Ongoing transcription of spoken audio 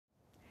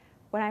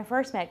When I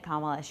first met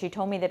Kamala, she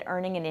told me that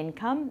earning an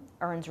income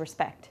earns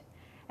respect.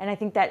 And I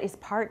think that is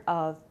part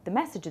of the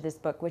message of this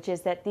book, which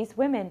is that these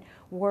women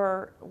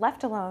were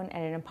left alone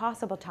at an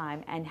impossible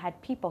time and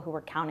had people who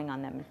were counting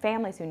on them and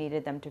families who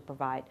needed them to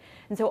provide.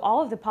 And so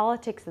all of the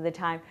politics of the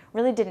time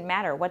really didn't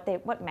matter.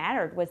 What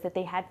mattered was that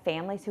they had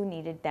families who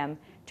needed them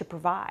to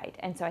provide.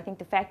 And so I think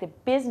the fact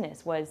that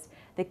business was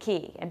the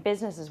key and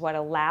business is what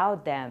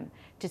allowed them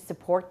to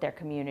support their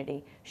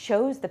community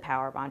shows the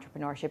power of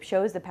entrepreneurship,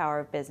 shows the power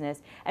of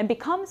business, and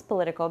becomes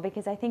political,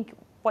 because I think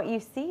what you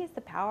see is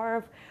the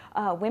power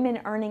of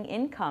women earning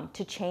income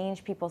to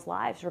change people's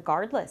lives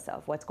regardless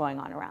of what's going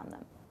on around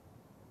them.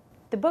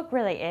 The book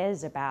really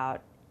is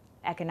about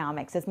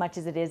economics as much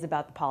as it is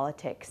about the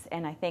politics,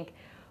 and I think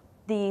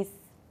these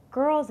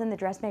girls in the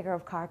Dressmaker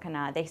of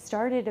Karkhana, they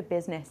started a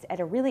business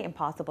at a really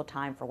impossible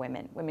time for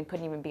women. Women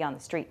couldn't even be on the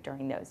street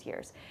during those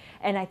years.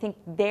 And I think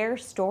their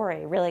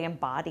story really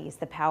embodies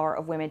the power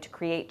of women to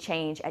create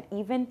change at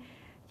even,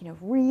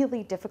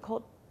 really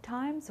difficult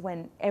times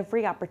when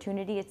every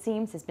opportunity, it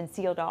seems, has been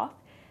sealed off.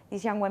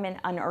 These young women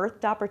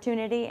unearthed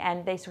opportunity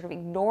and they sort of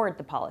ignored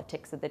the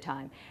politics of the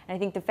time. And I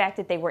think the fact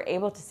that they were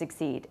able to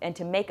succeed and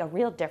to make a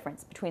real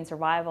difference between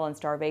survival and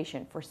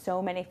starvation for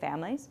so many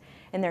families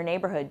in their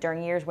neighborhood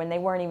during years when they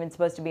weren't even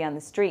supposed to be on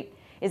the street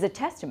is a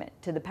testament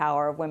to the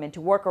power of women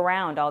to work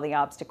around all the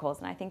obstacles.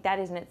 And I think that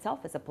is in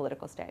itself is a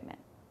political statement.